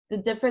The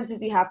difference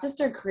is you have to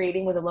start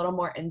creating with a little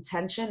more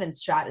intention and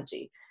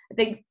strategy. I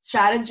think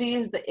strategy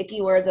is the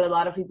icky word that a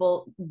lot of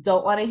people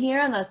don't want to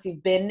hear unless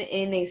you've been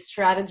in a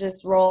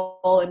strategist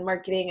role in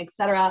marketing,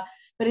 etc.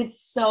 But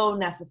it's so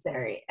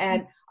necessary.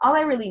 And all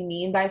I really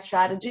mean by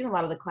strategy, and a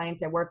lot of the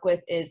clients I work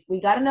with, is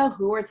we got to know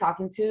who we're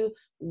talking to,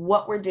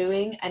 what we're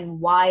doing, and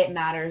why it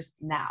matters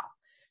now.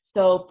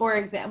 So for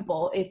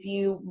example, if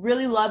you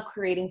really love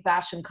creating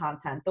fashion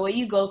content, the way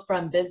you go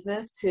from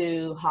business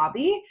to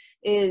hobby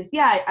is,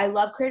 yeah, I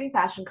love creating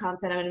fashion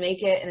content. I'm going to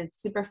make it and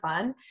it's super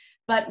fun.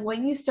 But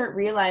when you start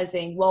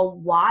realizing, well,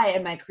 why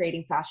am I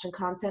creating fashion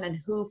content and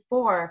who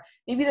for?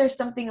 Maybe there's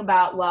something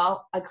about,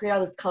 well, I create all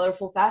this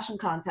colorful fashion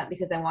content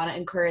because I want to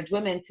encourage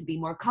women to be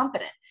more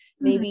confident.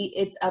 Mhm. Maybe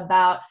it's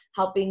about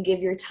helping give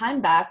your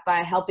time back by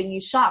helping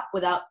you shop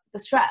without the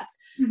stress.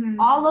 Mhm.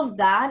 All of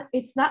that,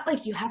 it's not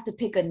like you have to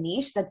pick a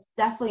niche. That's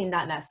definitely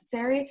not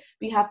necessary.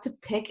 But you have to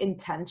pick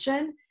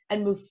intention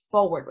and move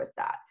forward with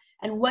that.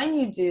 And when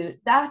you do,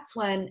 that's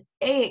when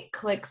it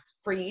clicks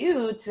for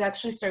you to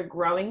actually start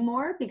growing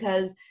more,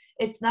 because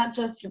it's not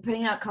just you're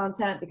putting out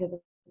content because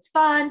it's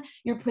fun.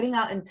 You're putting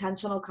out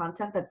intentional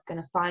content that's going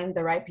to find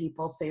the right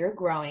people. So you're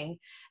growing.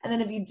 And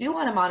then if you do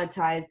want to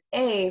monetize,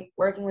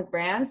 working with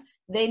brands,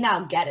 they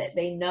now get it.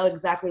 They know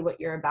exactly what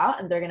you're about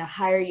and they're going to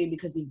hire you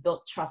because you've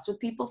built trust with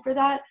people for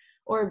that.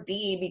 Or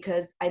B,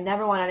 because I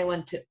never want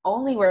anyone to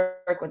only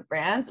work with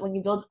brands. When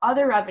you build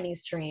other revenue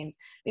streams,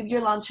 maybe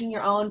you're launching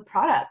your own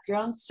product, your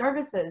own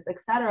services,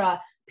 etc.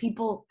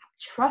 People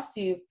trust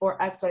you for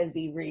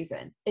XYZ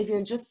reason. If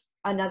you're just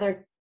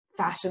another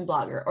fashion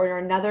blogger or you're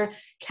another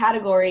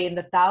category in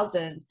the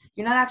thousands,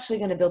 you're not actually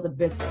going to build a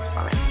business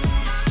from it.